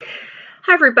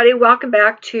Hi, everybody. Welcome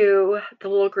back to the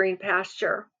Little Green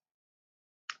Pasture.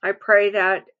 I pray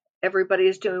that everybody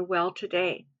is doing well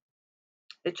today,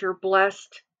 that you're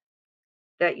blessed,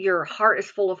 that your heart is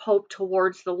full of hope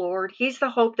towards the Lord. He's the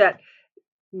hope that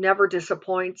never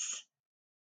disappoints.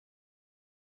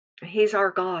 He's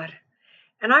our God.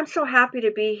 And I'm so happy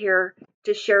to be here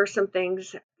to share some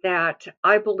things that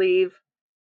I believe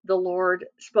the Lord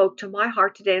spoke to my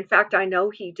heart today. In fact, I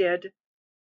know He did.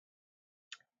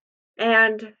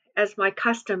 And as my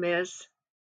custom is,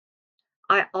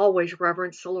 I always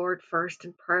reverence the Lord first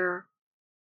in prayer.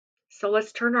 So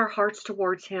let's turn our hearts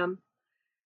towards Him.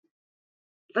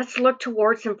 Let's look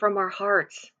towards Him from our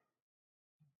hearts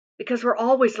because we're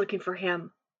always looking for Him.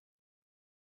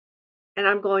 And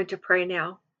I'm going to pray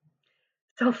now.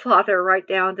 So, Father, right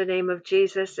now in the name of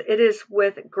Jesus, it is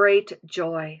with great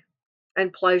joy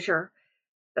and pleasure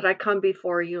that I come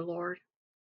before you, Lord.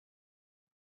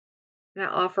 And I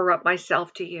offer up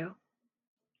myself to you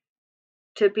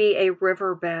to be a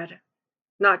riverbed,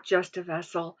 not just a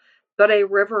vessel, but a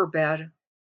riverbed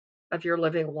of your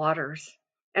living waters.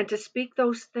 And to speak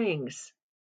those things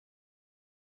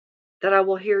that I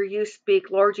will hear you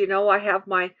speak. Lord, you know I have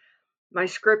my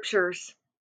scriptures,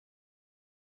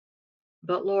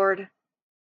 but Lord,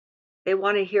 they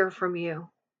want to hear from you.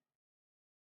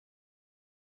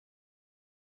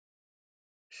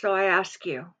 So I ask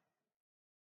you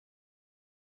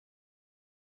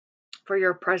for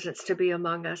your presence to be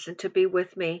among us and to be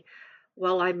with me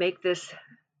while I make this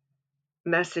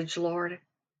message, Lord.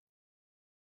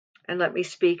 And let me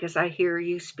speak as I hear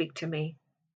you speak to me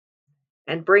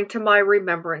and bring to my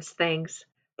remembrance things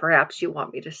perhaps you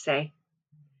want me to say.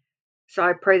 So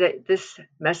I pray that this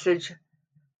message,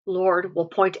 Lord, will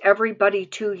point everybody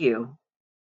to you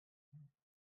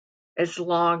as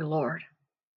long, Lord,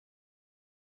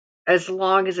 as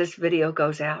long as this video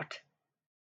goes out,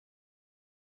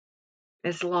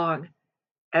 as long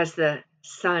as the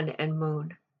sun and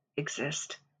moon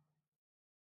exist.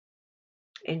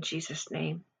 In Jesus'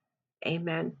 name,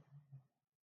 amen.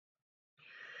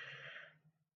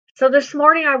 So this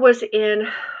morning I was in,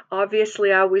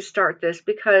 obviously I always start this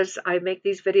because I make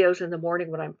these videos in the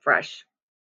morning when I'm fresh.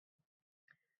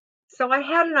 So I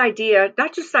had an idea,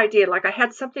 not just an idea, like I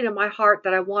had something in my heart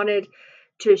that I wanted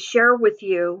to share with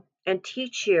you and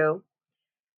teach you.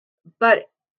 But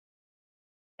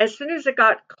as soon as it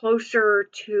got closer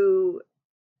to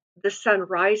the sun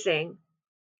rising,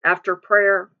 after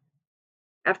prayer,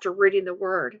 after reading the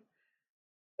word,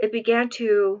 it began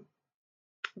to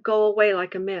go away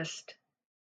like a mist.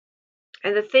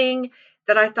 And the thing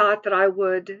that I thought that I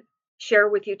would share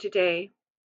with you today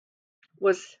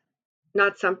was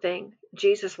not something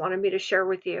Jesus wanted me to share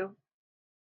with you.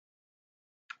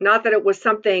 Not that it was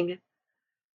something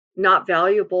not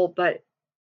valuable, but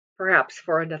perhaps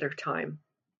for another time.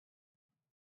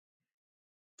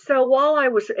 So while I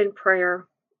was in prayer,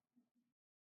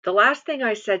 the last thing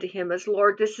I said to him is,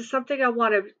 Lord, this is something I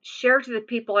want to share to the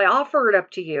people. I offer it up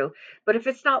to you. But if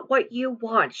it's not what you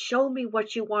want, show me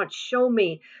what you want. Show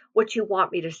me what you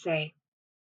want me to say.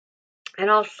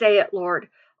 And I'll say it, Lord.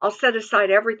 I'll set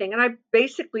aside everything. And I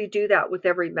basically do that with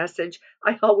every message.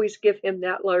 I always give him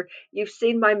that, Lord. You've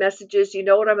seen my messages. You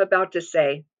know what I'm about to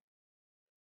say.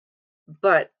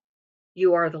 But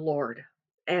you are the Lord.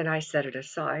 And I set it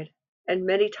aside. And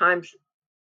many times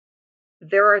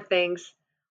there are things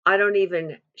I don't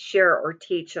even share or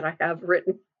teach that I have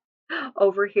written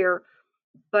over here.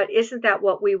 But isn't that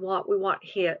what we want? We want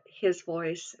his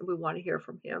voice and we want to hear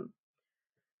from him.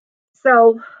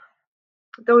 So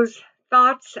those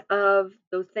thoughts of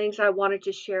those things I wanted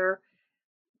to share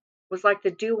was like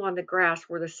the dew on the grass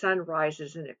where the sun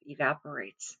rises and it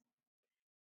evaporates.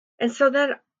 And so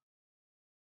then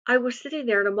I was sitting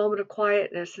there in a moment of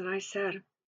quietness and I said,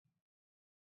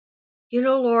 you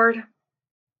know, Lord,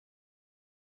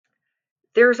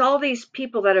 there's all these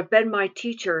people that have been my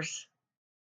teachers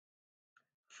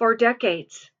for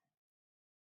decades,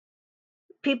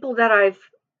 people that I've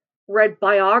read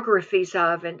biographies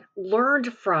of and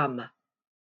learned from,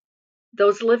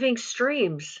 those living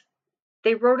streams.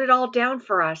 They wrote it all down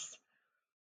for us.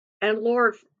 And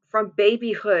Lord, from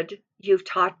babyhood, you've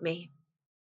taught me.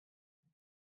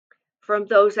 From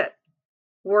those that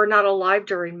were not alive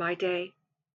during my day,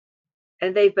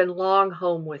 and they've been long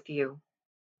home with you.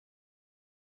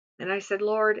 And I said,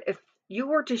 Lord, if you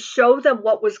were to show them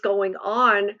what was going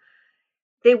on,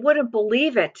 they wouldn't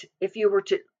believe it if you were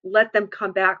to let them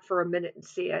come back for a minute and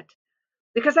see it.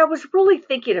 Because I was really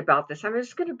thinking about this. I'm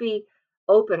just going to be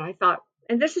open. I thought,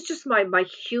 and this is just my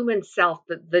human self,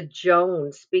 the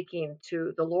Joan speaking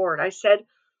to the Lord. I said,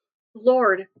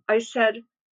 Lord, I said,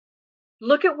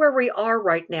 look at where we are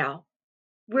right now.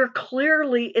 We're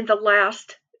clearly in the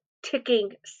last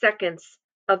ticking seconds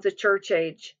of the church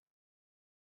age.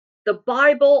 The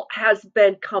Bible has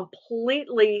been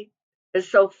completely,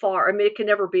 so far, I mean, it can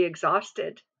never be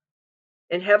exhausted.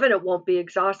 In heaven, it won't be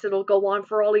exhausted. It'll go on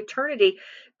for all eternity.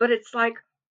 But it's like,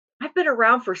 I've been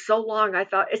around for so long. I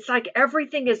thought it's like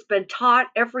everything has been taught.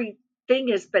 Everything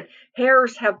has been,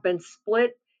 hairs have been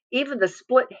split. Even the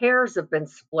split hairs have been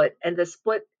split. And the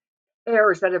split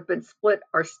hairs that have been split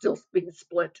are still being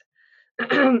split.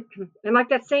 And like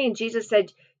that saying, Jesus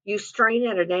said, you strain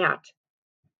at a gnat,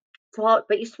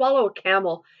 but you swallow a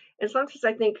camel. And sometimes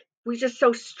I think we just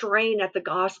so strain at the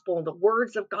gospel and the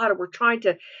words of God, and we're trying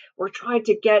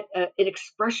to get an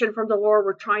expression from the Lord.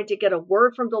 We're trying to get a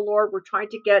word from the Lord. We're trying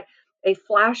to get a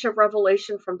flash of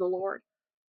revelation from the Lord.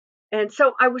 And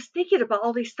so I was thinking about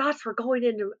all these thoughts were going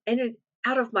in and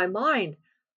out of my mind.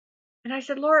 And I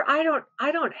said, Lord, I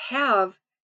don't have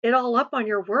it all up on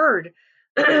your word.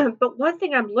 But one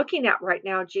thing I'm looking at right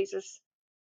now, Jesus,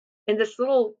 in this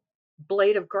little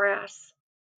blade of grass,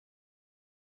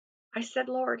 I said,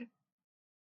 Lord,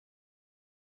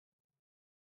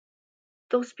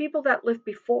 those people that lived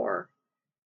before,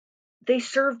 they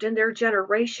served in their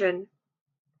generation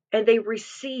and they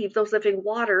received those living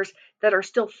waters that are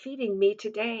still feeding me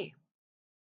today.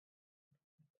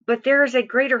 But there is a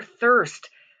greater thirst.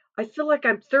 I feel like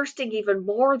I'm thirsting even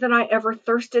more than I ever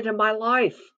thirsted in my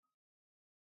life.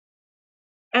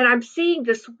 And I'm seeing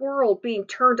this world being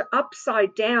turned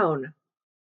upside down.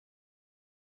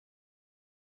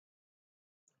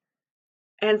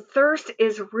 And thirst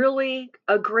is really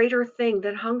a greater thing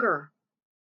than hunger.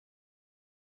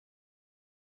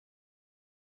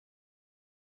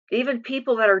 Even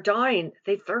people that are dying,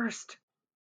 they thirst.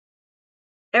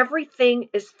 Everything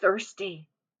is thirsty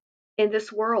in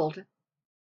this world.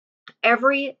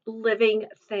 Every living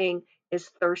thing is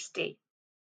thirsty.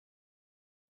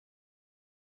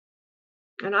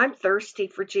 And I'm thirsty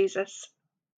for Jesus.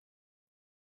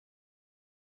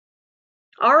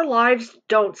 Our lives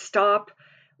don't stop.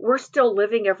 We're still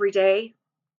living every day.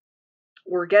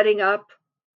 We're getting up.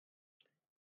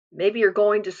 Maybe you're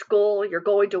going to school, you're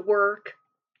going to work,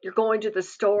 you're going to the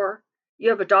store. You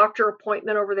have a doctor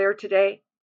appointment over there today.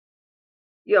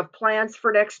 You have plans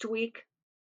for next week.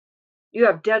 You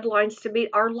have deadlines to meet.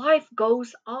 Our life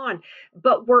goes on,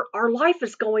 but our life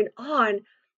is going on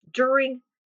during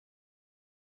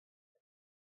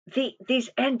these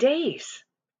end days.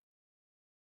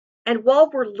 And while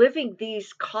we're living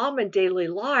these common daily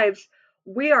lives,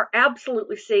 we are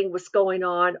absolutely seeing what's going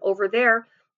on over there.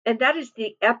 And that is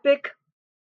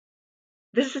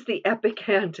this is the epic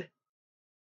end.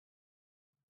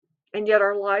 And yet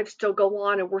our lives still go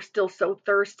on and we're still so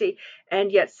thirsty.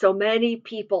 And yet so many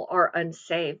people are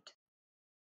unsaved.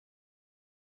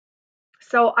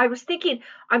 So I was thinking,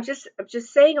 I'm just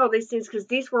saying all these things because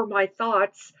these were my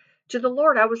thoughts to the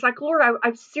Lord. I was like, Lord,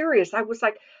 I'm serious. I was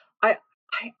like, I,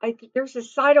 there's a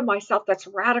side of myself that's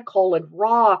radical and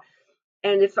raw.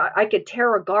 And if I could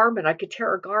tear a garment, I could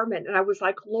tear a garment. And I was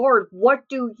like, Lord, what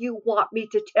do you want me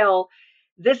to tell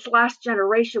this last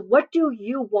generation? What do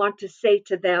you want to say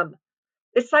to them?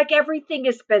 It's like everything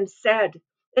has been said.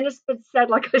 And it's been said,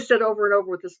 like I said, over and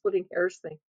over with the splitting hairs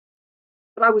thing.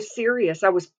 But I was serious. I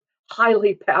was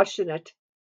highly passionate.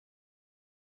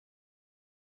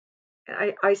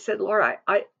 And I said, Lord,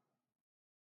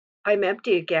 I'm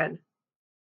empty again.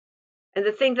 And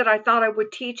the thing that I thought I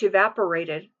would teach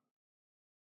evaporated.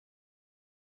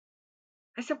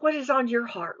 I said, what is on your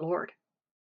heart, Lord?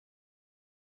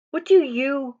 What do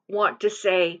you want to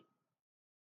say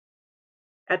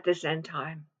at this end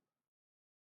time?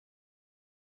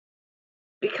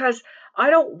 Because I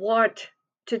don't want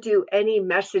to do any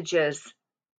messages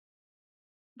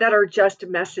that are just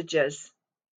messages.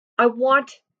 I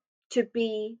want to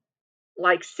be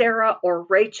like Sarah or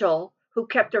Rachel who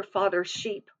kept their father's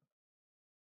sheep.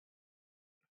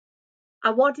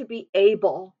 I want to be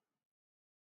able.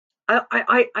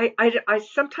 I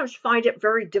sometimes find it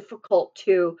very difficult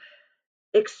to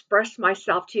express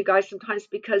myself to you guys sometimes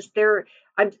because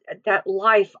I'm that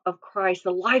life of Christ,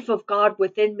 the life of God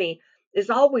within me is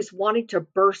always wanting to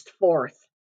burst forth.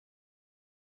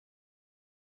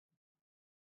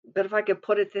 But if I could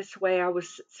put it this way, I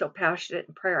was so passionate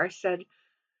in prayer. I said,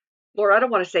 Lord, I don't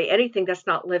want to say anything that's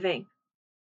not living.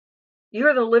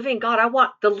 You're the living God. I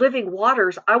want the living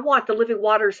waters. I want the living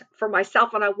waters for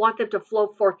myself, and I want them to flow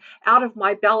forth out of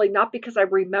my belly, not because I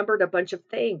remembered a bunch of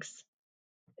things.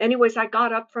 Anyways, I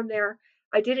got up from there.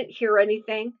 I didn't hear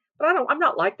anything, but I'm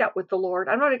not like that with the Lord.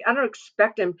 I don't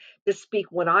expect him to speak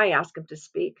when I ask him to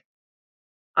speak.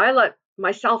 I let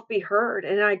myself be heard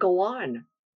and I go on.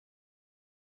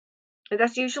 And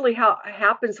that's usually how it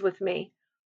happens with me.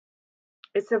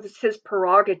 It's his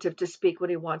prerogative to speak when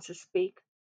he wants to speak.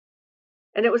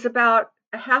 And it was about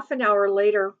a half an hour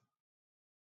later,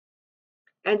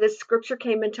 and this scripture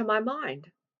came into my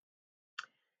mind.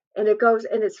 And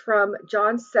it's from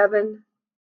John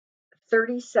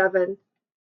 7:37,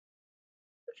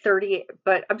 30,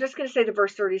 but I'm just going to say to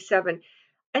verse 37.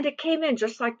 And it came in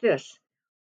just like this.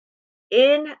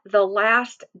 In the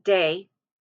last day,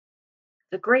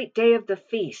 the great day of the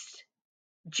feast,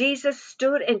 Jesus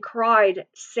stood and cried,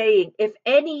 saying, If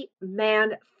any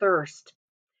man thirst,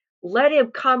 let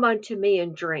him come unto me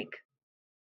and drink.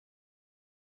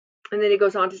 And then he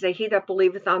goes on to say, He that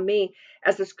believeth on me,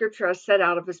 as the scripture has said,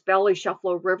 out of his belly shall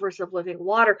flow rivers of living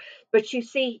water. But you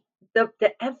see, the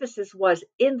emphasis was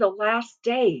in the last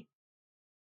day.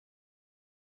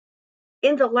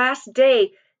 In the last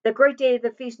day, the great day of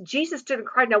the feast, Jesus stood and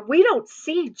cried. Now, we don't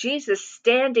see Jesus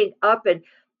standing up and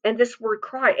this word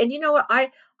cry. And you know what?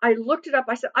 I looked it up.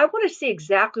 I said, I want to see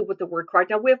exactly what the word cried.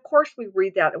 Now, of course we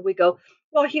read that and we go,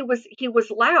 well, he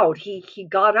was loud. He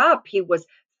got up. He was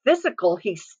physical.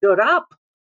 He stood up.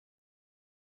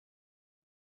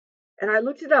 And I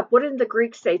looked it up. What did the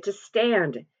Greek say? To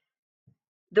stand.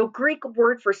 The Greek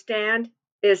word for stand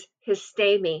is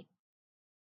histemi,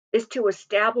 is to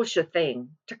establish a thing,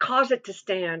 to cause it to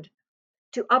stand,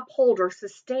 to uphold or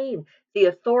sustain the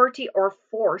authority or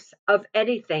force of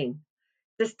anything,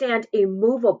 to stand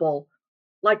immovable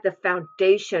like the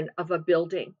foundation of a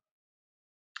building.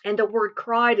 And the word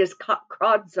cried is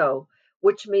kradzo,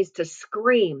 which means to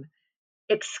scream,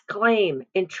 exclaim,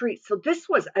 entreat. So this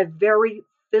was a very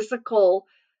physical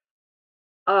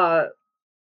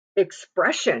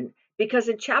expression, because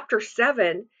in chapter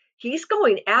 7, he's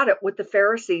going at it with the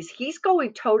Pharisees. He's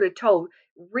going toe to toe.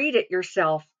 Read it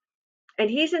yourself. And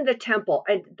he's in the temple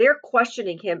and they're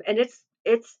questioning him, and it's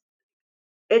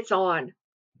on.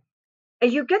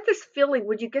 And you get this feeling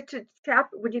when you get to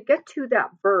that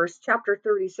verse, chapter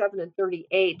 37 and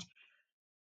 38,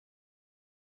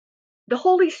 the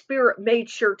Holy Spirit made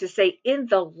sure to say, in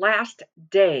the last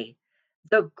day,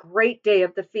 the great day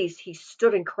of the feast, he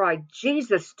stood and cried.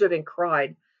 Jesus stood and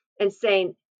cried and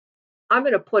saying, I'm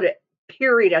going to put a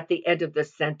period at the end of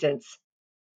this sentence.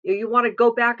 You want to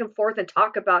go back and forth and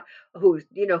talk about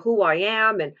who I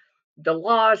am and the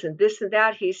laws and this and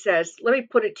that. He says, let me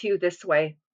put it to you this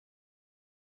way.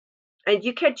 And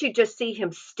can't you just see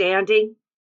him standing?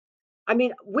 I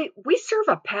mean, we serve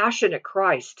a passionate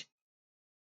Christ.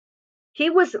 He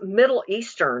was Middle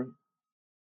Eastern.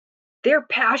 They're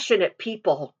passionate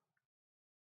people.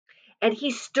 And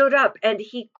he stood up and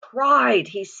he cried.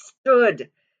 He stood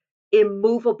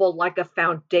immovable like a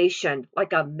foundation,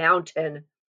 like a mountain,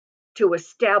 to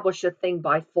establish a thing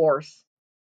by force,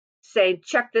 saying,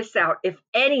 check this out. If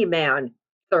any man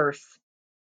thirsts,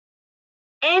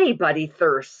 anybody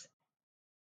thirsts,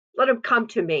 let him come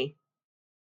to me.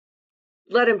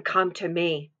 Let him come to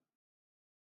me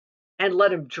and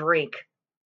let him drink.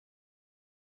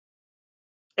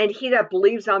 And he that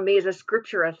believes on me, as the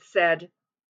scripture hath said,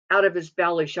 out of his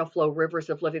belly shall flow rivers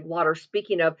of living water,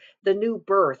 speaking of the new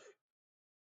birth,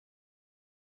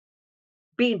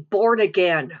 being born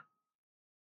again.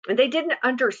 And they didn't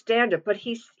understand it, but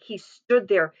he stood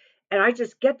there, and I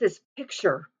just get this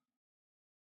picture.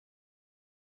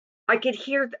 I could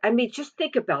hear, I mean, just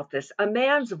think about this. A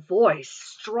man's voice,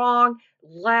 strong,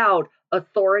 loud,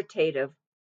 authoritative,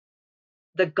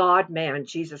 the God man,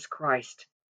 Jesus Christ.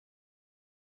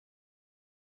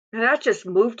 And that just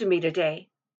moved me today.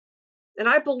 And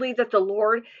I believe that the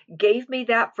Lord gave me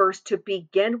that verse to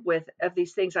begin with of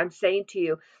these things I'm saying to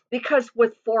you, because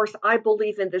with force, I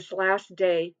believe in this last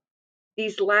day,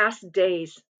 these last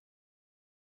days,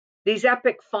 these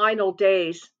epic final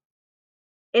days.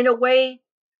 In a way,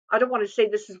 I don't want to say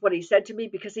this is what he said to me,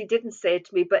 because he didn't say it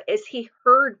to me, but as he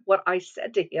heard what I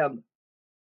said to him.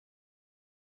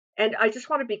 And I just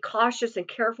want to be cautious and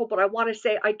careful, but I want to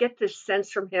say I get this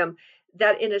sense from him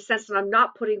that, in a sense, and I'm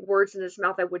not putting words in his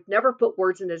mouth, I would never put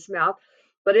words in his mouth,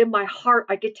 but in my heart,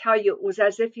 I could tell you it was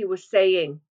as if he was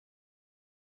saying,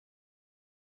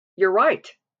 you're right.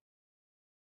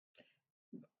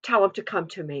 Tell him to come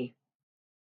to me.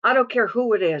 I don't care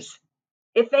who it is.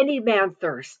 If any man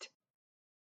thirst,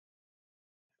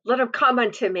 let him come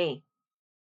unto me.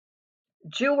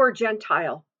 Jew or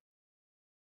Gentile,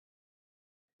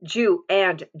 Jew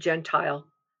and Gentile,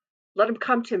 let him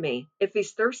come to me. If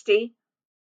he's thirsty,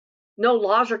 no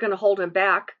laws are going to hold him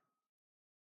back.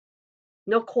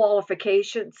 No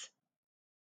qualifications,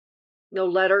 no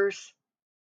letters,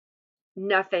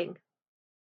 nothing.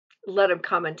 Let him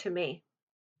come unto me.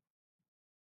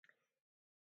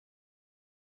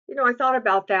 I thought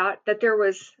about that there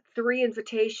was 3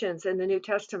 invitations in the New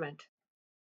Testament.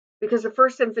 Because the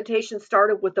first invitation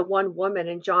started with the one woman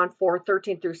in John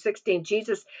 4:13-16.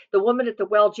 Jesus, the woman at the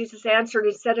well, Jesus answered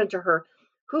and said unto her,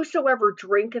 whosoever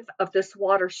drinketh of this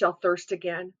water shall thirst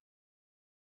again.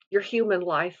 Your human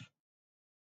life.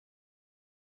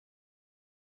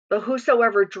 But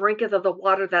whosoever drinketh of the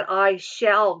water that I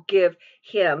shall give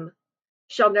him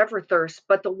shall never thirst,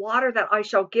 but the water that I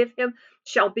shall give him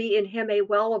shall be in him a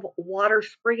well of water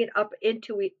springing up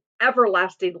into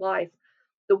everlasting life.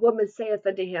 The woman saith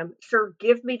unto him, Sir,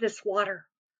 give me this water,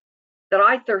 that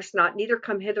I thirst not, neither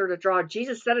come hither to draw.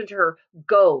 Jesus said unto her,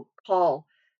 Go, call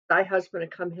thy husband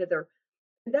and come hither.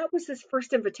 And that was his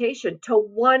first invitation to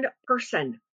one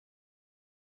person,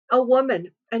 a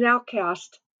woman, an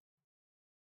outcast,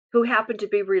 who happened to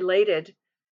be related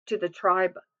to the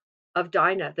tribe of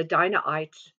Dinah, the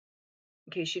Dinaites,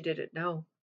 in case you didn't know,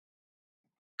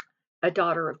 a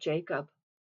daughter of Jacob.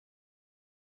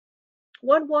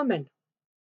 One woman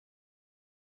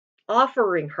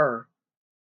offering her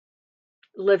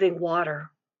living water.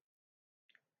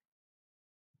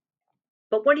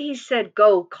 But when he said,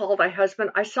 Go, call thy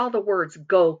husband, I saw the words,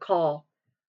 Go, call.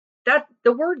 That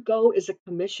the word go is a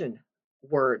commission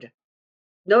word.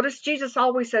 Notice Jesus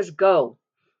always says go.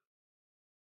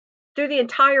 Through the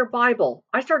entire Bible,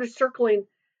 I started circling,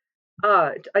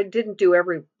 I didn't do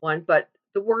every one, but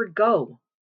the word go.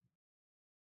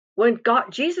 When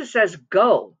Jesus says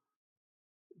go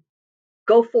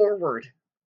forward.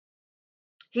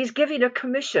 He's giving a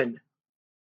commission.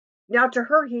 Now to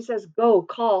her, he says, go,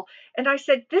 call. And I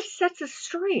said, this sets a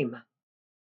stream.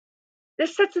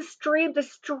 This sets a stream. The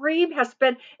stream has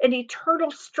been an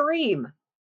eternal stream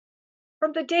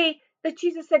from the day that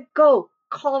Jesus said, go,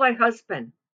 call thy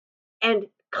husband and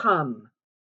come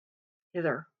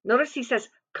hither. Notice he says,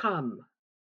 come.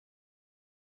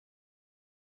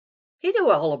 He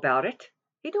knew all about it.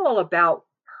 He knew all about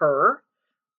her.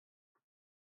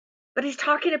 But he's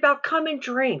talking about come and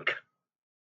drink.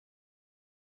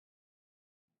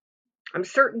 I'm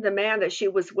certain the man that she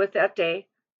was with that day,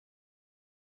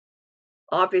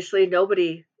 obviously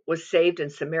nobody was saved in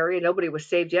Samaria. Nobody was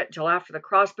saved yet until after the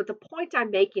cross. But the point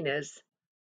I'm making is,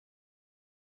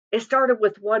 it started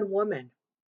with one woman.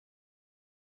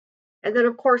 And then,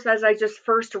 of course, as I just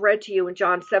first read to you in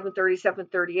John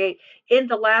 7:37-38, in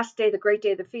the last day, the great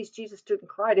day of the feast, Jesus stood and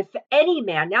cried, if any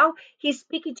man, now he's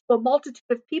speaking to a multitude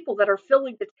of people that have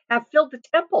filled the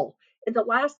temple. In the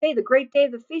last day, the great day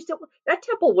of the feast, that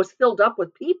temple was filled up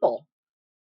with people.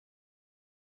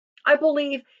 I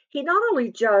believe he not only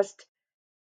just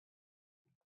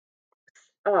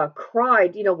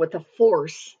cried, with a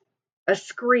force, a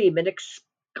scream, an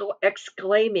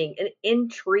exclaiming, an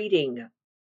entreating,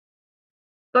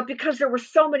 but because there were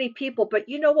so many people. But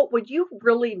you know what? When you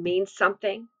really mean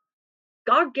something,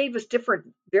 God gave us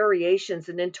different variations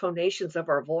and intonations of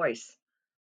our voice.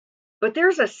 But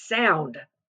there's a sound.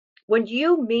 When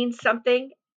you mean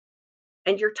something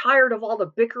and you're tired of all the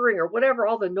bickering or whatever,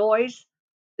 all the noise,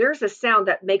 there's a sound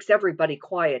that makes everybody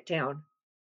quiet down.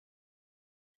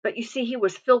 But you see, he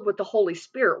was filled with the Holy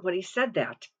Spirit when he said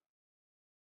that.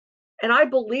 And I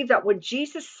believe that when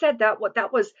Jesus said that,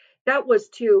 that was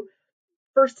to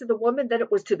first to the woman, then it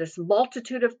was to this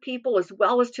multitude of people, as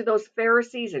well as to those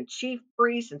Pharisees and chief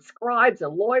priests and scribes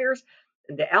and lawyers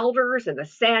and the elders and the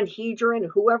Sanhedrin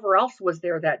and whoever else was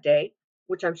there that day,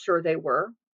 which I'm sure they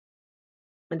were,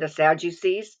 and the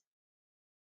Sadducees.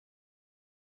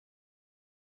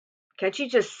 Can't you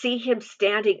just see him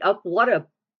standing up? What a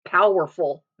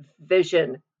powerful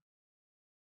vision.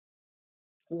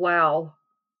 Wow.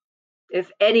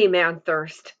 If any man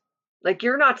thirst, like,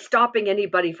 you're not stopping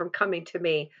anybody from coming to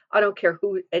me. I don't care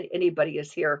who anybody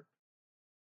is here.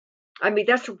 I mean,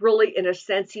 that's really, in a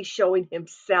sense, he's showing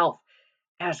himself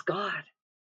as God,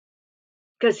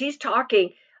 because he's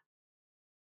talking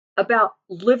about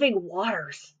living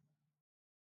waters.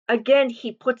 Again,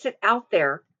 he puts it out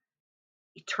there,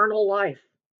 eternal life.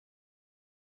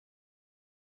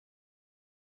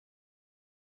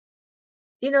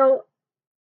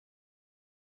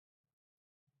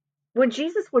 When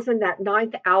Jesus was in that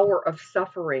 9th hour of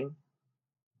suffering,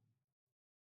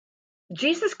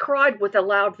 Jesus cried with a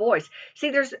loud voice. See,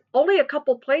 there's only a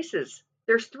couple places.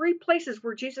 There's 3 places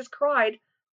where Jesus cried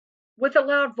with a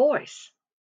loud voice.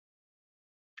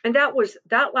 And that was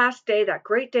that last day, that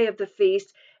great day of the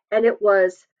feast. And it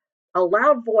was a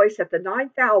loud voice at the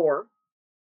 9th hour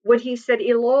when he said,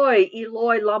 Eloi,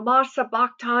 Eloi, lama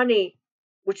sabachthani,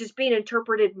 which is being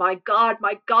interpreted, my God,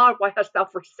 why hast thou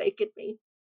forsaken me?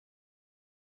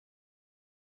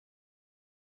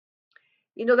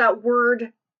 That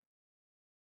word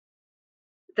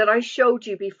that I showed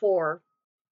you before,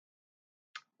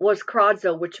 was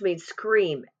krazo, which means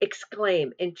scream,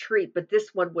 exclaim, entreat, but this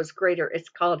one was greater. It's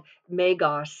called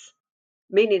megos,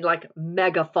 meaning like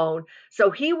megaphone.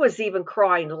 So he was even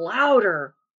crying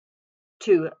louder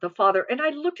to the Father. And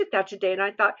I looked at that today and I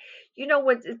thought,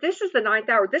 when this is the ninth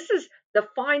hour, this is the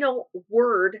final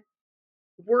words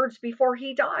before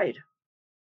he died.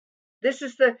 This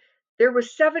is there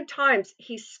was 7 times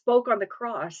he spoke on the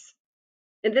cross,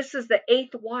 and this is the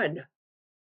 8th one.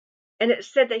 And it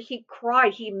said that he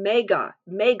cried,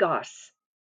 megos.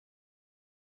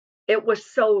 It was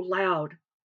so loud.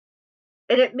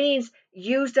 And it means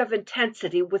used of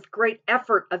intensity with great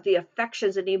effort of the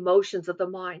affections and emotions of the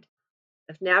mind,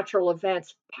 of natural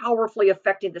events, powerfully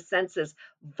affecting the senses,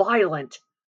 violent,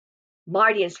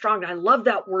 mighty, and strong. I love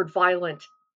that word violent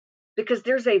because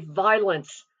there's a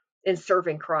violence in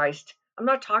serving Christ. I'm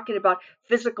not talking about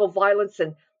physical violence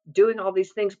and doing all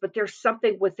these things, but there's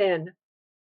something within.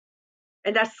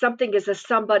 And that something is a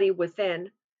somebody within.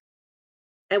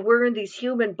 And we're in these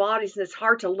human bodies, and it's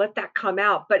hard to let that come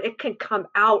out, but it can come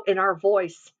out in our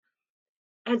voice.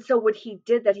 And so when he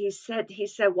did that, he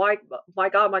said, why, my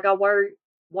God,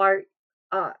 why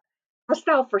hast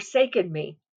thou forsaken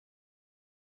me?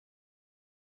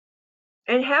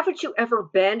 And haven't you ever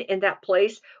been in that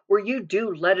place where you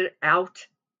do let it out?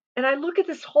 And I look at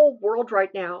this whole world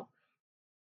right now,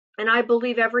 and I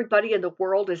believe everybody in the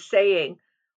world is saying,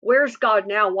 where's God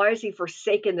now? Why has he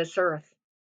forsaken this earth?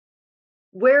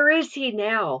 Where is he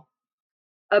now?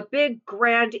 A big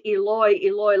grand Eloi,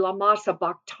 Eloi, lama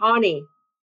sabachthani.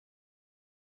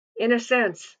 In a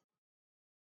sense,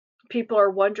 people are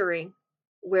wondering,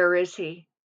 where is he?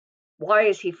 Why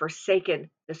has he forsaken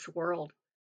this world?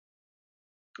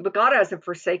 But God hasn't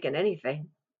forsaken anything.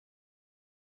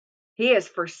 He has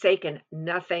forsaken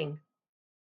nothing.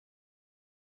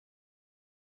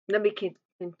 Let me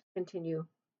continue.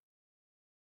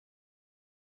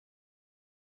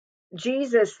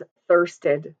 Jesus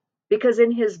thirsted because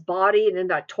in his body and in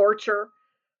that torture,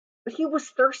 he was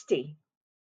thirsty.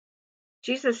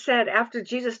 Jesus said, after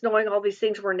Jesus knowing all these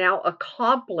things were now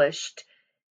accomplished,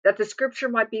 that the scripture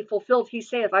might be fulfilled, he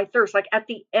saith, I thirst, like at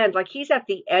the end, like he's at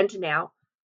the end now.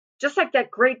 Just like that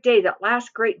great day, that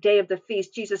last great day of the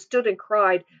feast, Jesus stood and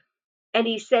cried, and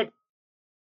he said,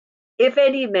 if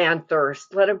any man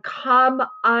thirst, let him come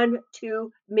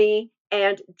unto me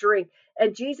and drink.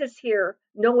 And Jesus here,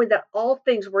 knowing that all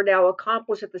things were now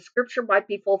accomplished, that the scripture might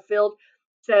be fulfilled,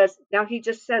 says, now he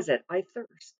just says it, I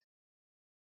thirst.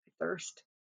 I thirst.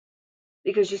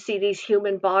 Because you see, these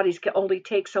human bodies can only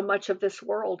take so much of this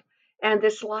world and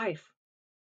this life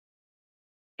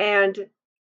and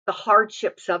the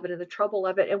hardships of it and the trouble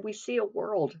of it. And we see a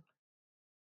world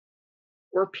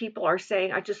where people are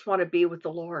saying, I just want to be with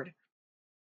the Lord.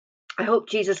 I hope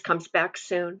Jesus comes back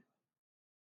soon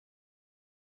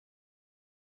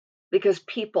because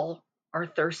people are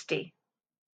thirsty.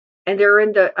 And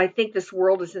they're I think this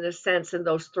world is in a sense in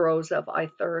those throes of I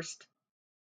thirst.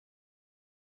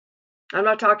 I'm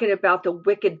not talking about the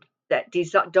wicked that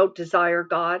don't desire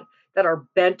God, that are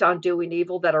bent on doing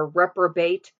evil, that are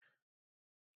reprobate,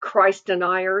 Christ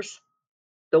deniers,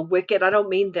 the wicked. I don't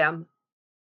mean them.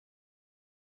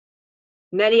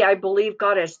 Many, I believe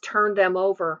God has turned them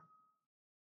over.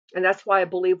 And that's why I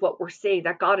believe what we're seeing,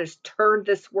 that God has turned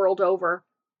this world over.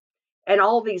 And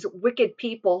all these wicked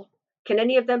people, can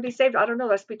any of them be saved? I don't know.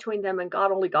 That's between them and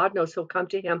God. Only God knows who'll come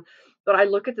to him. But I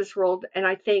look at this world and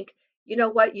I think, you know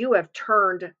what? You have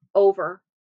turned over.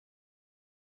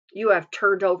 You have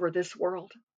turned over this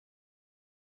world.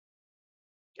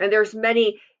 And there's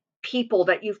many people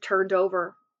that you've turned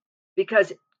over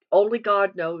because only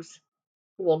God knows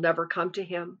who will never come to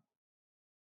him.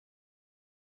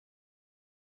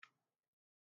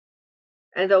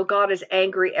 And though God is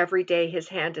angry every day, his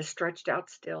hand is stretched out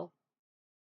still.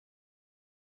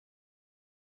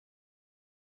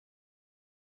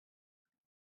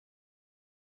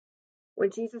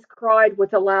 When Jesus cried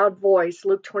with a loud voice,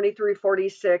 Luke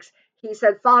 23:46, he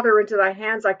said, Father, into thy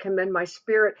hands I commend my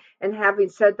spirit. And having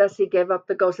said thus, he gave up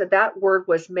the ghost. And that word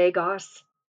was megos.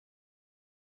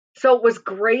 So it was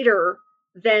greater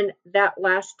than that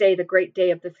last day, the great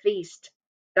day of the feast.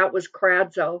 That was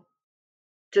krazo,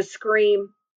 to scream,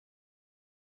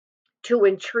 to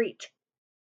entreat.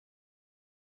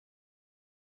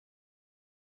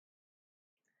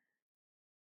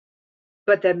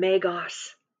 But the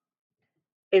megos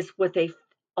is with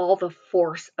all the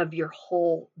force of your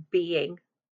whole being.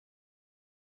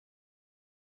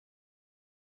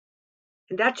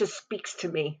 And that just speaks to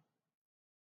me.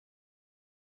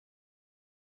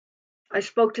 I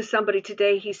spoke to somebody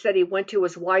today. He said he went to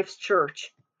his wife's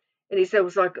church, and he said it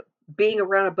was like being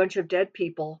around a bunch of dead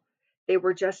people. They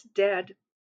were just dead.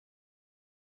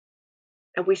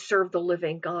 and we serve the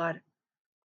living God.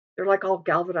 They're like all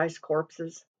galvanized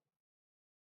corpses.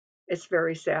 It's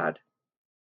very sad.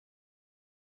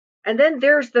 And then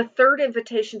there's the third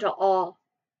invitation to all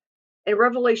in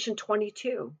Revelation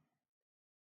 22.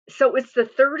 So it's the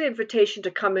third invitation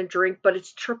to come and drink, but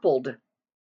it's tripled.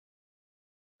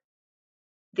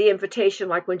 The invitation,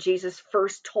 like when Jesus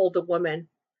first told the woman,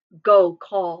 go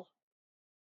call.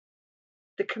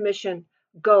 The commission,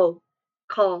 go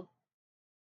call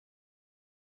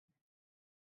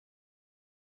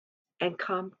and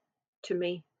come to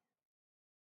me.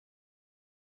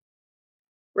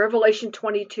 Revelation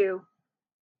 22.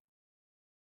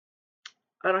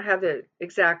 I don't have the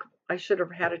exact, I should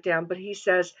have had it down, but he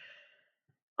says,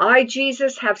 I,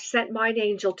 Jesus, have sent mine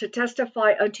angel to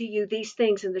testify unto you these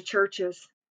things in the churches.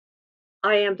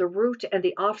 I am the root and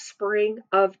the offspring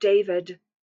of David,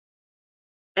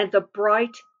 and the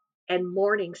bright and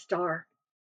morning star.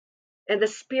 And the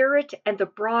Spirit and the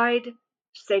bride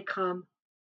say, come.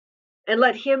 And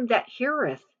let him that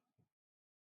heareth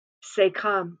say,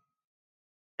 come.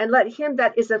 And let him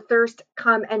that is athirst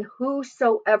come, and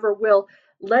whosoever will,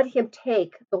 let him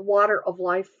take the water of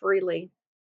life freely.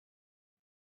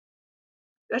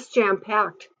 That's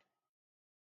jam-packed.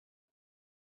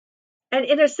 And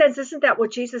in a sense, isn't that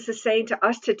what Jesus is saying to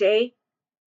us today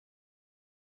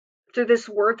through this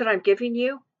word that I'm giving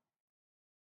you?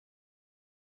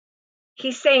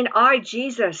 He's saying, I,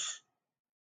 Jesus.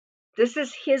 This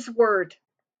is his word.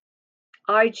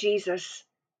 I, Jesus.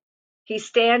 He's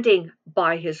standing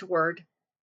by his word.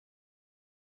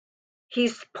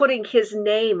 He's putting his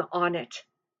name on it.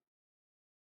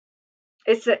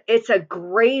 It's a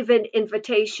graven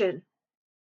invitation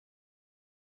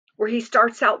where he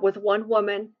starts out with one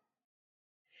woman,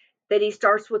 then he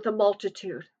starts with a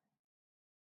multitude.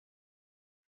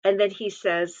 And then he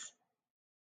says,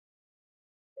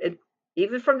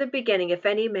 even from the beginning, if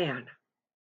any man,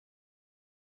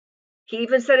 he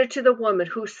even said it to the woman,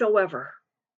 whosoever,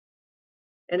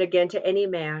 and again to any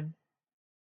man.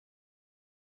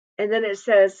 And then it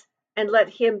says, and let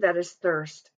him that is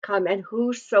thirst come, and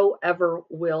whosoever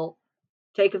will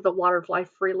take of the water of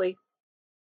life freely.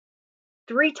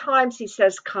 3 times he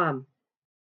says, come.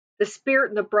 The Spirit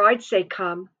and the bride say,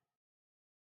 come.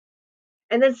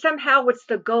 And then somehow it's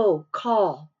the go,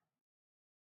 call.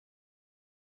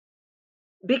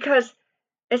 Because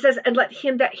it says, and let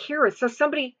him that heareth. So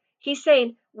he's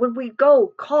saying, when we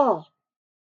go, call.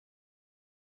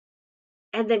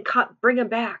 And then bring them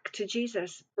back to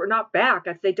Jesus. Or not back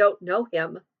if they don't know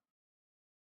him.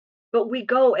 But we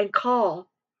go and call.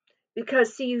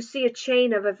 Because, see, you see a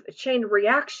chain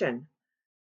reaction.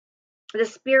 The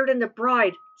Spirit and the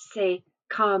bride say,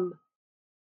 come.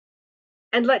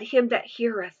 And let him that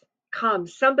heareth come.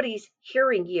 Somebody's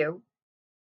hearing you.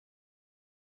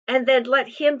 And then let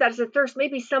him that is athirst,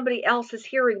 maybe somebody else is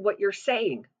hearing what you're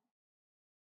saying.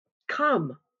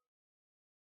 Come.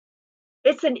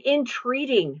 It's an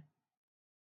entreating.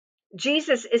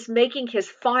 Jesus is making his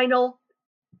final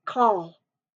call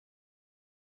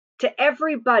to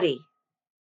everybody,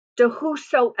 to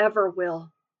whosoever will.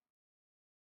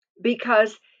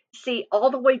 Because, see,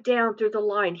 all the way down through the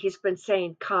line, he's been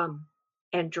saying, come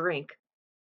and drink.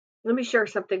 Let me share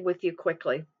something with you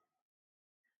quickly.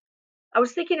 I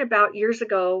was thinking about years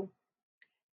ago,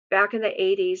 back in the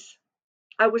 80s,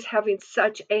 I was having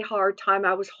such a hard time.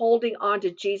 I was holding on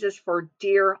to Jesus for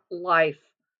dear life.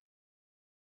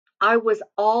 I was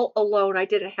all alone. I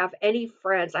didn't have any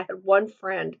friends. I had one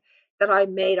friend that I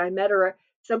made. I met her.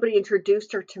 Somebody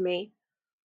introduced her to me,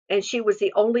 and she was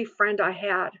the only friend I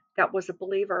had that was a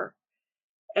believer.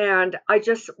 And I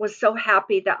just was so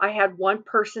happy that I had one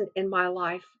person in my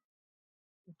life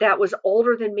that was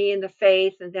older than me in the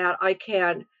faith and that I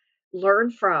can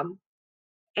learn from.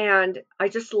 And I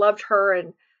just loved her.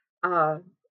 And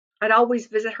I'd always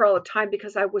visit her all the time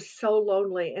because I was so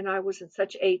lonely and I was in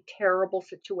such a terrible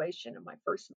situation in my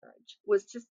first marriage. It was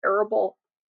just terrible.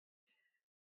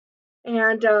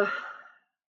 And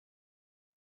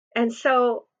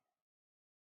so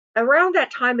around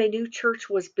that time, a new church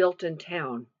was built in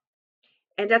town.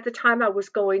 And at the time, I was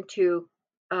going to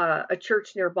a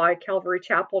church nearby, Calvary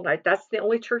Chapel. And that's the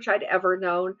only church I'd ever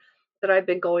known that I've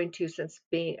been going to since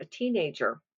being a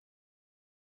teenager.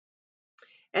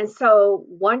 And so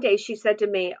one day she said to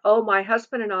me, oh, my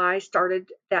husband and I started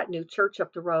that new church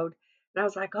up the road. And I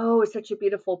was like, oh, it's such a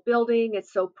beautiful building.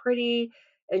 It's so pretty.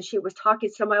 And she was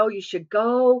talking to me, oh, you should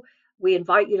go. We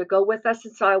invite you to go with us.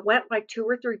 And so I went like 2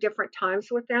 or 3 different times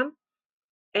with them.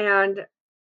 And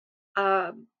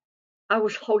I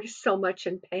was always so much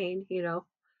in pain,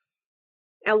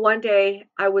 And one day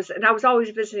I was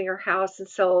always visiting her house. And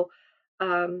so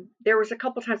there was a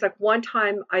couple times, like one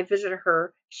time I visited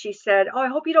her, she said, "Oh, I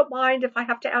hope you don't mind if I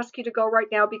have to ask you to go right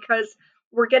now because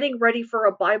we're getting ready for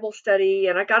a Bible study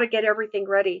and I got to get everything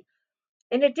ready."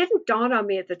 And it didn't dawn on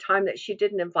me at the time that she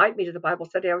didn't invite me to the Bible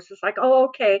study. I was just like, "Oh,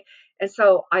 okay." And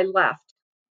so I left.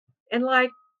 And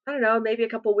like, I don't know, maybe a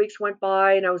couple of weeks went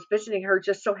by and I was visiting her,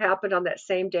 just so happened on that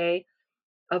same day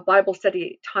of Bible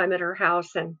study time at her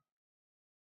house. And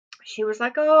she was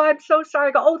like, "Oh, I'm so sorry."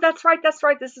 I go, "Oh, that's right. That's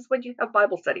right. This is when you have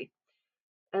Bible study."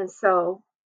 And so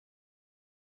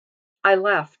I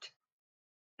left.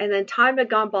 And then time had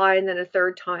gone by, and then a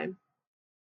third time.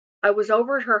 I was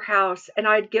over at her house, and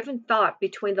I had given thought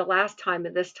between the last time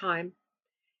and this time,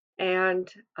 and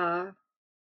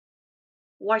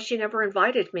why she never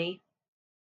invited me,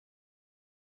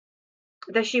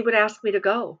 that she would ask me to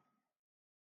go.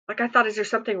 Like, I thought, is there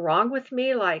something wrong with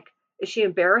me? Like, is she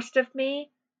embarrassed of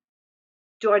me?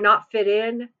 Do I not fit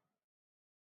in?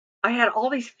 I had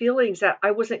all these feelings that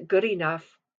I wasn't good enough,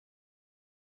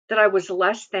 that I was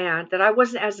less than, that I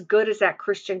wasn't as good as that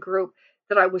Christian group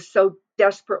that I was so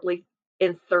desperately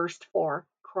in thirst for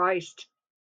Christ.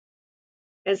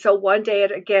 And so one day,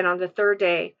 again, on the third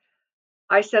day,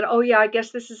 I said, "Oh yeah, I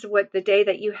guess this is what the day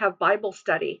that you have Bible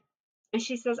study." And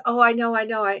she says, "Oh, I know, I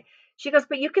know." She goes,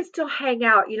 "But you can still hang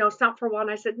out, it's not for one."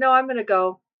 I said, "No, I'm going to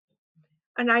go."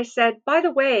 And I said, "By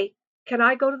the way, can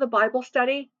I go to the Bible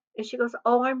study?" And she goes,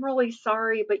 "Oh, I'm really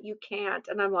sorry, but you can't."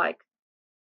 And I'm like,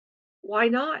 "Why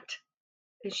not?"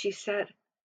 And she said,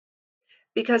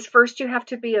 "Because first you have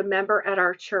to be a member at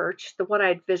our church, the one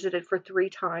I'd visited for 3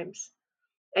 times,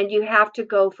 and you have to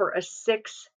go for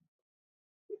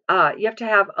you have to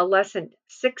have a lesson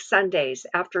 6 Sundays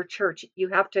after church. You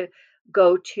have to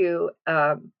go to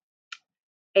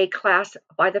a class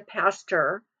by the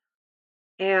pastor,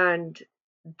 and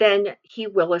then he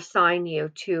will assign you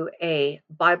to a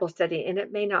Bible study, and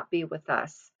it may not be with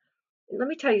us." Let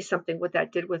me tell you something, what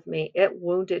that did with me. It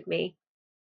wounded me.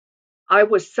 I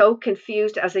was so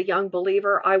confused as a young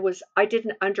believer. I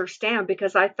didn't understand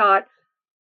because I thought,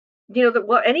 that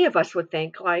what any of us would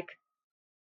think, like,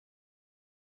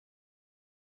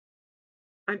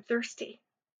 I'm thirsty.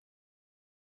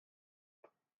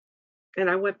 And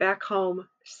I went back home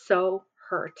so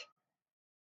hurt.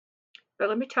 But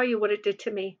let me tell you what it did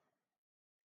to me.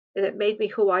 And it made me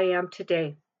who I am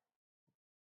today.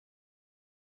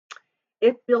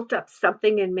 It built up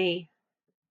something in me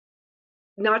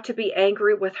not to be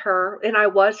angry with her. And I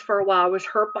was for a while. I was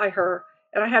hurt by her.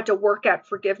 And I had to work at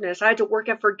forgiveness. I had to work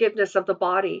at forgiveness of the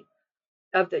body,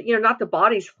 of the, not the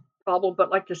body's problem,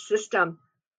 but like the system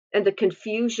and the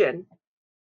confusion.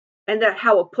 And that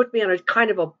how it put me on a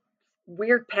kind of a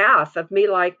weird path of me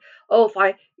like, oh, if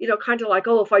I, kind of like,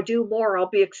 oh, if I do more, I'll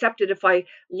be accepted. If I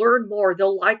learn more,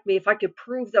 they'll like me. If I could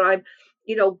prove that I'm,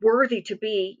 worthy to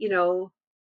be,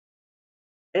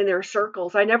 in their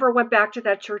circles. I never went back to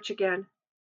that church again.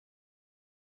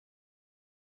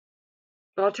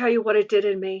 But I'll tell you what it did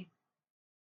in me.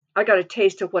 I got a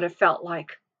taste of what it felt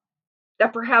like.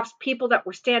 That perhaps people that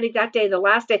were standing that day, the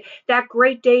last day, that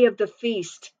great day of the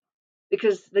feast,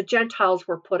 because the Gentiles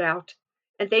were put out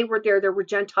and they were there. There were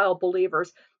Gentile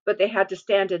believers, but they had to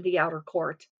stand in the outer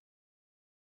court.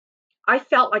 I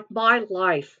felt like my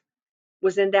life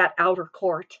was in that outer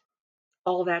court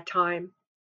all that time.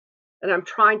 And I'm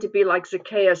trying to be like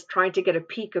Zacchaeus, trying to get a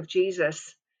peek of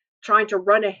Jesus, trying to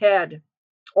run ahead,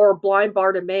 or blind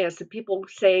Bartimaeus, and people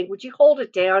saying, "Would you hold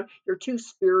it down? You're too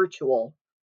spiritual."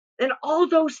 And all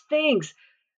those things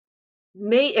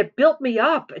it built me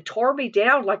up. It tore me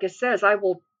down. Like it says, I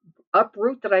will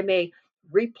uproot that I may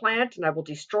replant, and I will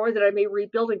destroy that I may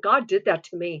rebuild. And God did that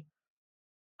to me.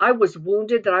 I was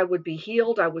wounded that I would be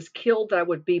healed. I was killed that I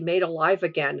would be made alive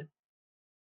again.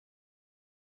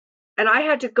 And I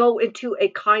had to go into a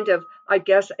kind of, I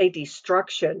guess, a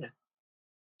destruction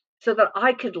so that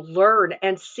I could learn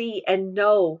and see and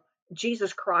know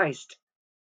Jesus Christ.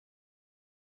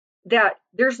 That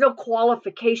there's no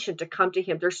qualification to come to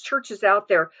him. There's churches out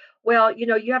there. Well,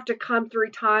 you have to come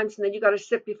 3 times and then you got to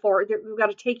sit before, we've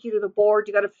got to take you to the board.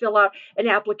 You got to fill out an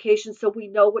application so we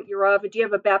know what you're of. And do you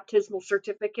have a baptismal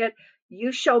certificate?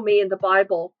 You show me in the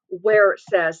Bible where it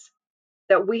says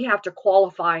that we have to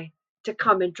qualify to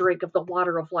come and drink of the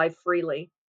water of life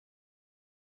freely.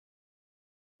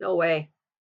 No way.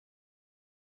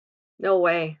 No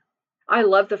way. I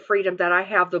love the freedom that I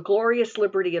have, the glorious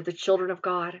liberty of the children of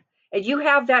God. And you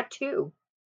have that too.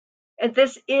 And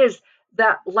this is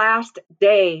that last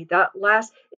day, that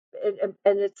last, and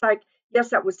it's like, yes,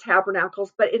 that was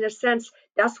tabernacles, but in a sense,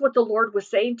 that's what the Lord was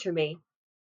saying to me.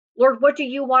 Lord, what do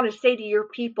you want to say to your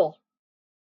people?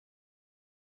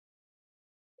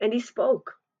 And he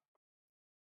spoke.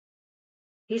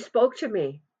 He spoke to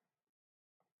me.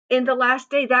 In the last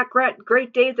day, that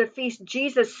great day of the feast,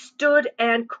 Jesus stood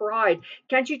and cried.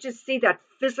 Can't you just see that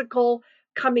physical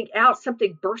coming out,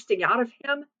 something bursting out of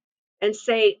him? And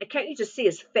say, can't you just see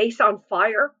his face on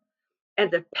fire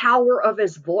and the power of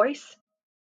his voice?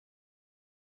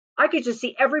 I could just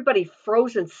see everybody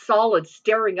frozen solid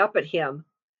staring up at him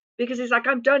because he's like,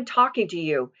 I'm done talking to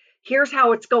you. Here's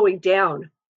how it's going down.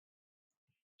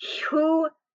 Who,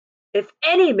 if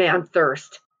any man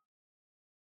thirst,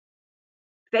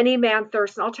 if any man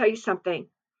thirst, and I'll tell you something,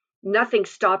 nothing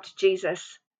stopped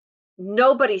Jesus.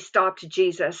 Nobody stopped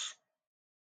Jesus.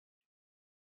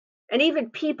 And even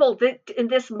people that in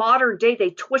this modern day, they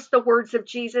twist the words of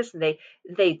Jesus and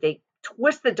they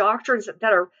twist the doctrines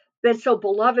that are been so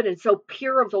beloved and so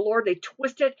pure of the Lord. They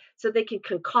twist it so they can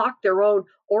concoct their own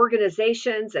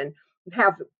organizations and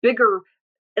have bigger,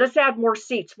 let's add more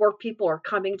seats, more people are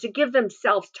coming to give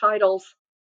themselves titles.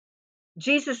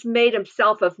 Jesus made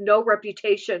himself of no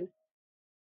reputation.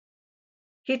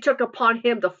 He took upon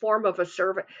him the form of a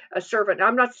servant.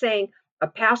 I'm not saying a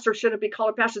pastor shouldn't be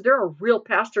called a pastor. There are real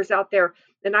pastors out there,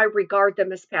 and I regard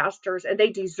them as pastors, and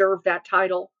they deserve that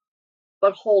title.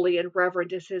 But holy and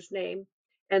reverend is his name.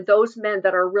 And those men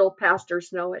that are real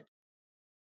pastors know it.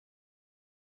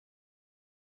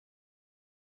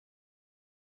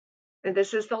 And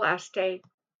this is the last day.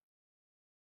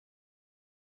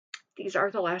 These are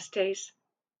the last days.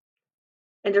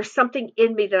 And there's something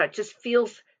in me that just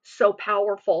feels so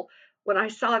powerful when I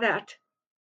saw that.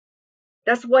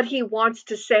 That's what he wants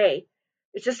to say.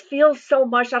 It just feels so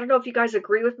much. I don't know if you guys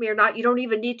agree with me or not. You don't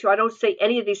even need to. I don't say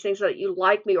any of these things so that you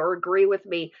like me or agree with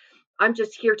me. I'm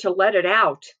just here to let it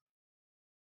out.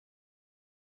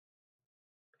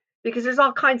 Because there's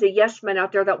all kinds of yes men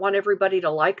out there that want everybody to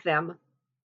like them.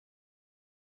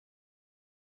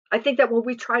 I think that when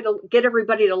we try to get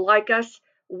everybody to like us,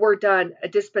 we're done. A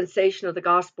dispensation of the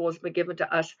gospel has been given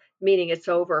to us, meaning it's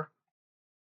over.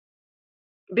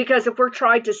 Because if we're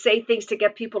trying to say things to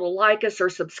get people to like us or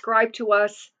subscribe to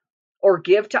us or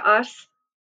give to us,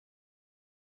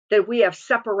 then we have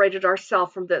separated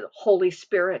ourselves from the Holy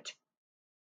Spirit.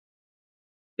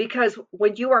 Because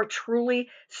when you are truly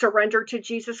surrendered to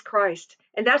Jesus Christ,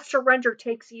 and that surrender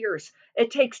takes years, it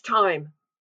takes time.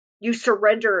 You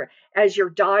surrender as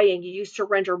you're dying, you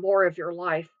surrender more of your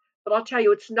life. But I'll tell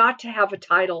you, it's not to have a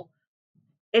title,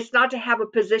 it's not to have a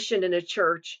position in a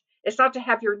church, it's not to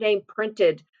have your name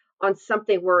printed on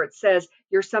something where it says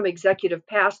you're some executive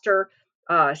pastor,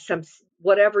 some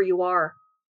whatever you are.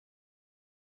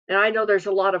 And I know there's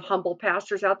a lot of humble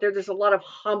pastors out there. There's a lot of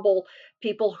humble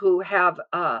people who have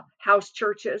house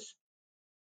churches.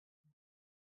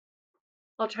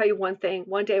 I'll tell you one thing.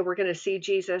 One day we're going to see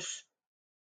Jesus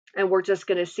and we're just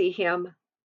going to see him.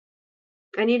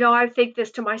 And I think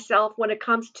this to myself when it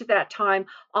comes to that time,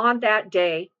 on that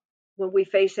day, when we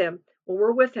face him, when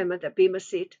we're with him at the Bema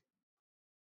seat,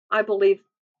 I believe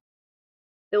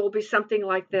it will be something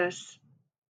like this,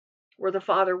 where the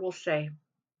Father will say,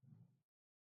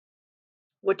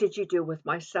 what did you do with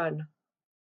my son?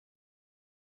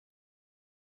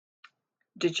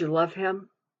 Did you love him?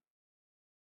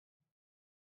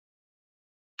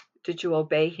 Did you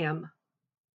obey him?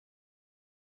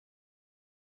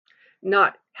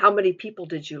 Not how many people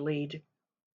did you lead?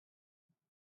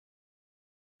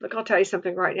 Look, I'll tell you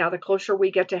something right now. The closer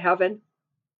we get to heaven,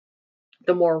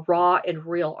 the more raw and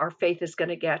real our faith is going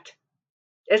to get.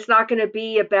 It's not going to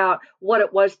be about what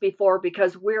it was before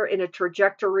because we're in a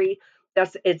trajectory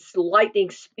it's lightning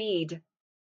speed.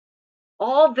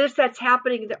 All this that's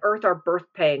happening in the earth are birth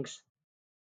pangs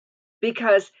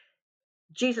because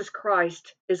Jesus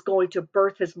Christ is going to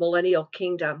birth his millennial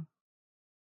kingdom,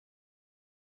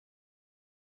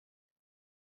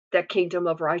 that kingdom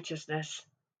of righteousness.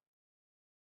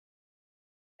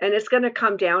 And it's going to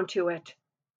come down to it,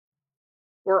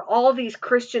 where all these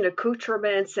Christian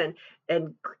accoutrements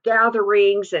and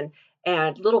gatherings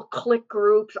and little clique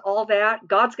groups, all that,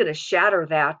 God's going to shatter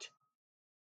that.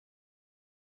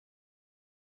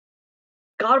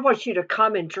 God wants you to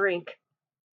come and drink,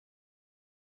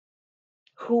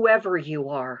 whoever you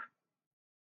are.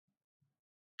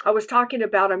 I was talking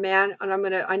about a man, and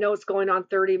I know it's going on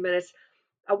 30 minutes.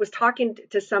 I was talking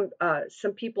to some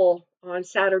people on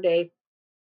Saturday,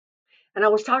 and I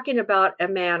was talking about a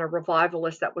man, a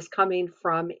revivalist that was coming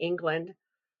from England,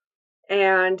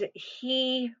 and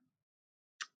he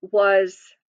was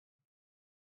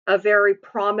a very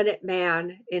prominent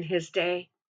man in his day,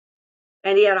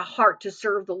 and he had a heart to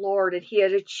serve the Lord, and he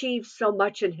had achieved so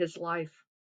much in his life.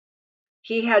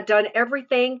 He had done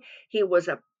everything. He was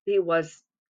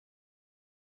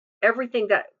everything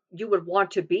that you would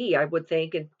want to be, I would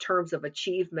think, in terms of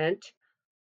achievement.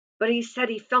 But he said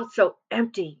he felt so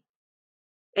empty.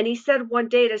 And he said one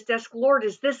day at his desk, Lord,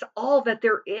 is this all that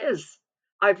there is?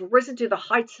 I've risen to the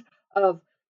heights of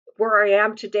where I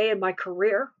am today in my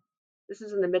career. This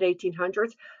is in the mid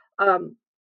 1800s. Um,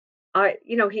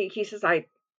 he says,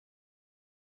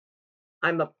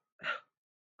 I'm a,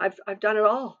 I've done it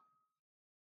all.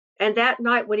 And that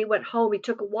night when he went home, he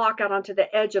took a walk out onto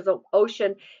the edge of the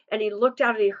ocean and he looked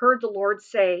out and he heard the Lord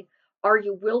say, are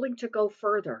you willing to go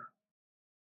further?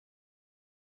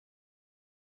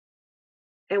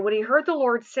 And when he heard the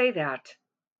Lord say that,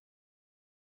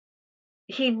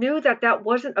 he knew that that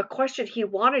wasn't a question he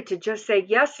wanted to just say,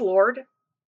 yes, Lord.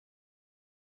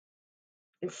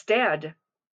 Instead,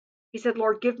 he said,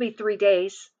 Lord, give me 3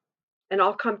 days and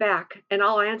I'll come back and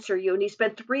I'll answer you. And he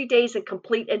spent 3 days in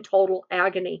complete and total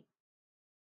agony.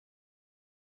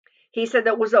 He said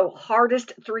that was the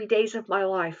hardest 3 days of my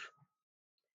life.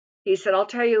 He said, I'll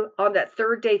tell you, on that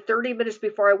third day, 30 minutes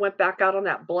before I went back out on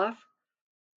that bluff,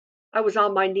 I was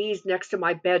on my knees next to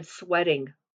my bed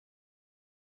sweating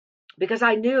because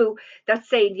I knew that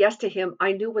saying yes to him,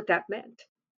 I knew what that meant.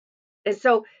 And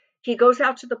so he goes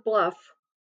out to the bluff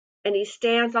and he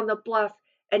stands on the bluff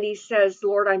and he says,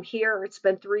 Lord, I'm here. It's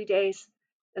been 3 days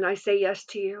and I say yes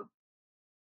to you.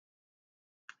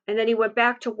 And then he went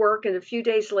back to work and a few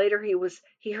days later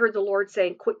he heard the Lord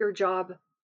saying, quit your job.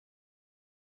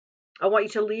 I want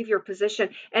you to leave your position.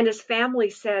 And his family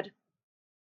said,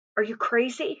 are you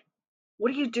crazy?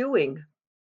 What are you doing?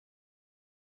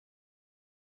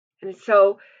 And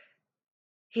so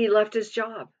he left his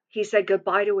job. He said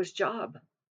goodbye to his job,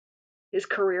 his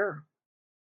career.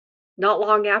 Not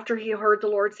long after, he heard the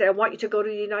Lord say, I want you to go to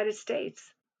the United States.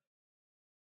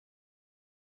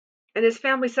 And his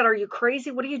family said, are you crazy?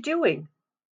 What are you doing?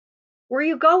 Where are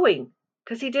you going?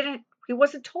 Because he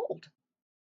wasn't told.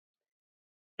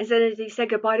 And then he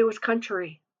said goodbye to his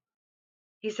country.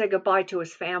 He said goodbye to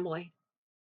his family.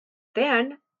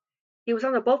 Then he was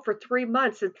on the boat for 3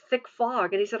 months in thick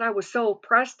fog. And he said, I was so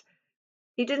oppressed.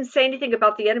 He didn't say anything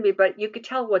about the enemy, but you could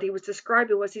tell what he was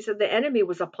describing was, he said, the enemy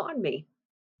was upon me.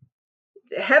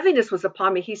 Heaviness was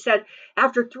upon me. He said,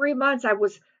 after 3 months, I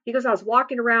was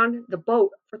walking around the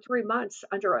boat for 3 months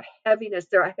under a heaviness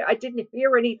there. I didn't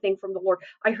hear anything from the Lord.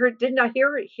 Did not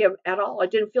hear him at all. I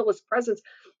didn't feel his presence.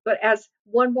 But as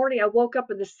one morning I woke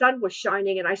up and the sun was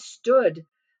shining and I stood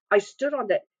on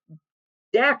the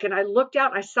deck and I looked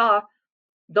out and I saw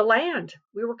the land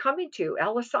we were coming to,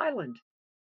 Ellis Island.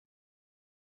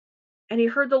 And he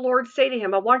heard the Lord say to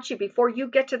him, I want you, before you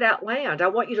get to that land, I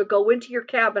want you to go into your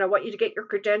cabin. I want you to get your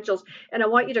credentials. And I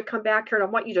want you to come back here and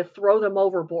I want you to throw them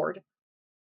overboard.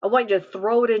 I want you to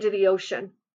throw it into the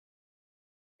ocean.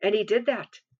 And he did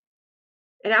that.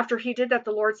 And after he did that,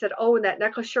 the Lord said, oh, and that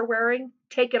necklace you're wearing,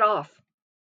 take it off.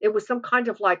 It was some kind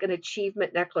of like an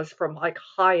achievement necklace from like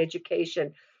high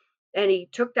education. And he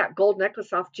took that gold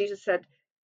necklace off. Jesus said,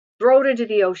 throw it into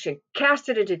the ocean, cast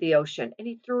it into the ocean. And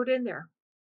he threw it in there.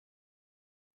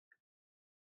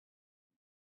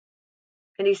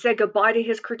 And he said goodbye to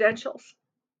his credentials.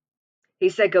 He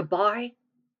said goodbye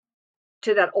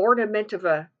to that ornament of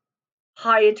a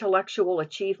high intellectual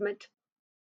achievement.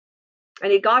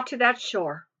 And he got to that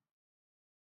shore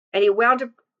and he wound up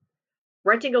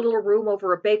renting a little room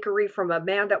over a bakery from a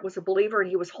man that was a believer, and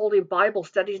he was holding Bible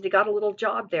studies and he got a little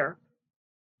job there.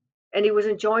 And he was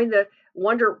enjoying the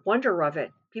wonder of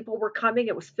it. People were coming,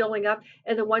 it was filling up.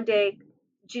 And then one day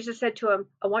Jesus said to him,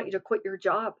 I want you to quit your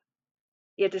job.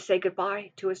 He had to say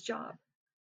goodbye to his job.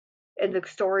 And the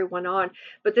story went on.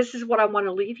 But this is what I want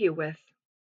to leave you with.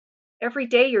 Every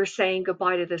day you're saying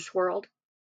goodbye to this world.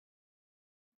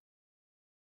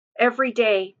 Every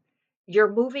day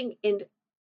you're moving into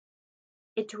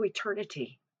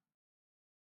eternity.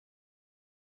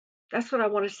 That's what I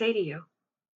want to say to you.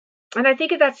 And I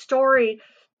think of that story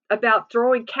about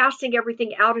casting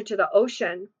everything out into the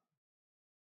ocean,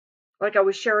 like I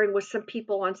was sharing with some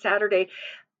people on Saturday.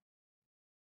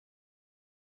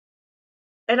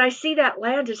 And I see that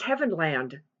land as heaven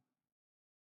land.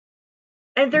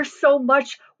 And there's so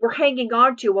much we're hanging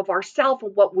on to of ourselves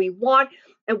and what we want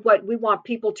and what we want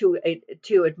people to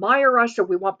admire us, or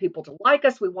we want people to like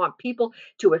us. We want people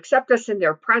to accept us in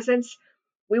their presence.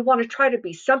 We want to try to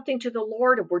be something to the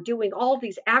Lord, and we're doing all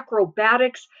these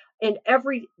acrobatics in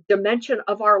every dimension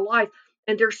of our life.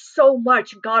 And there's so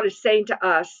much God is saying to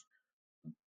us,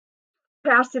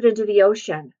 cast it into the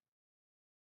ocean.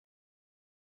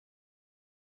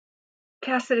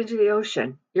 Cast it into the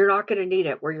ocean. You're not going to need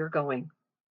it where you're going.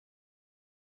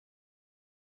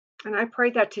 And I pray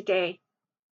that today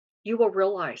you will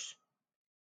realize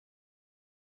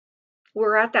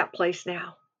we're at that place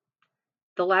now,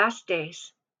 the last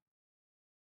days.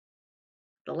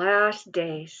 The last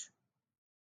days.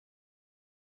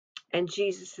 And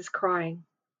Jesus is crying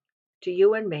to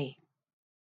you and me,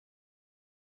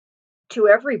 to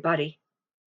everybody.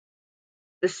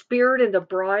 The Spirit and the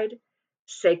bride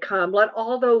say, come. Let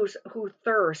all those who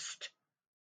thirst.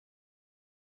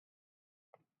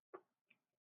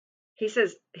 He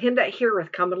says, him that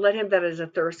heareth come, and let him that is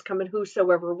athirst come, and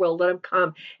whosoever will, let him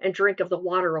come and drink of the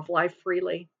water of life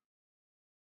freely.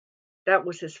 That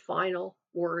was his final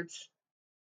words.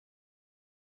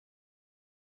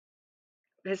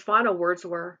 His final words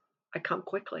were, I come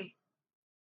quickly.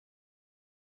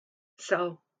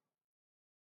 So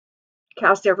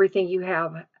cast everything you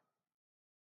have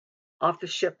off the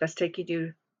ship that's taking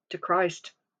you to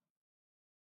Christ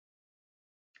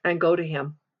and go to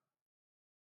him.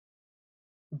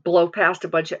 Blow past a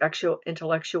bunch of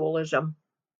intellectualism.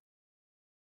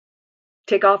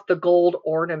 Take off the gold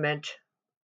ornament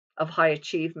of high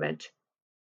achievement.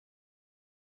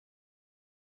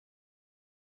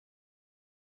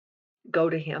 Go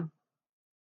to him.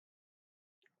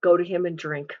 Go to him and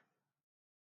drink.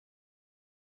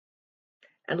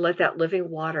 And let that living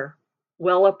water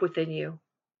well up within you.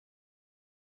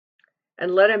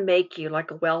 And let him make you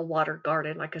like a well-watered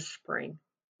garden, like a spring,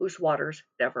 whose waters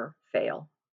never fail.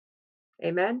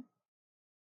 Amen?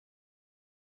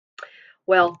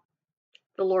 Well,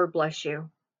 the Lord bless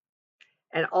you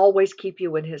and always keep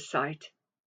you in his sight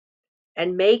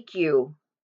and make your,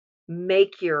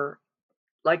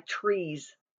 like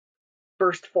trees,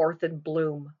 burst forth and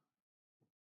bloom.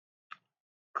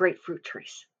 Great fruit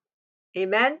trees.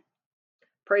 Amen?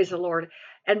 Praise the Lord.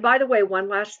 And by the way, one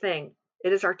last thing.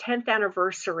 It is our 10th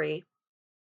anniversary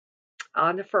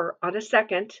on the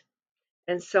 2nd.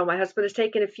 And so my husband has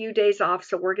taken a few days off,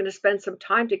 so we're going to spend some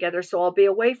time together. So I'll be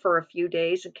away for a few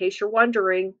days in case you're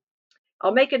wondering.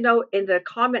 I'll make a note in the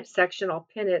comment section. I'll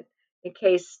pin it in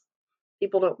case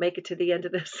people don't make it to the end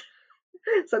of this.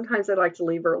 Sometimes I like to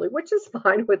leave early, which is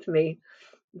fine with me.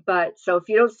 But so if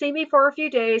you don't see me for a few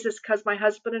days, it's because my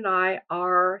husband and I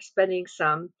are spending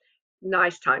some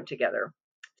nice time together.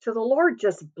 So the Lord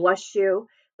just bless you.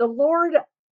 The Lord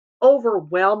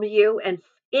overwhelm you and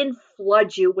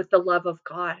inflood you with the love of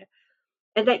God,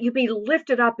 and that you be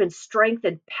lifted up in strength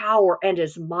and power and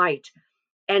his might,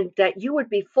 and that you would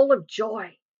be full of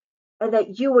joy, and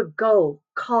that you would go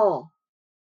call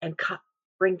and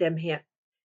bring them here.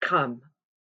 Come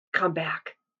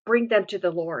back, bring them to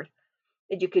the Lord.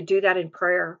 And you could do that in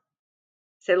prayer.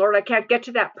 Say, Lord, I can't get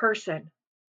to that person,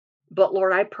 but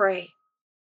Lord, I pray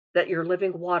that your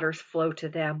living waters flow to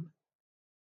them.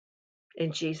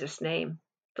 In Jesus' name,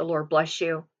 the Lord bless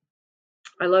you.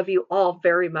 I love you all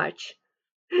very much.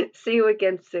 See you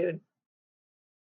again soon.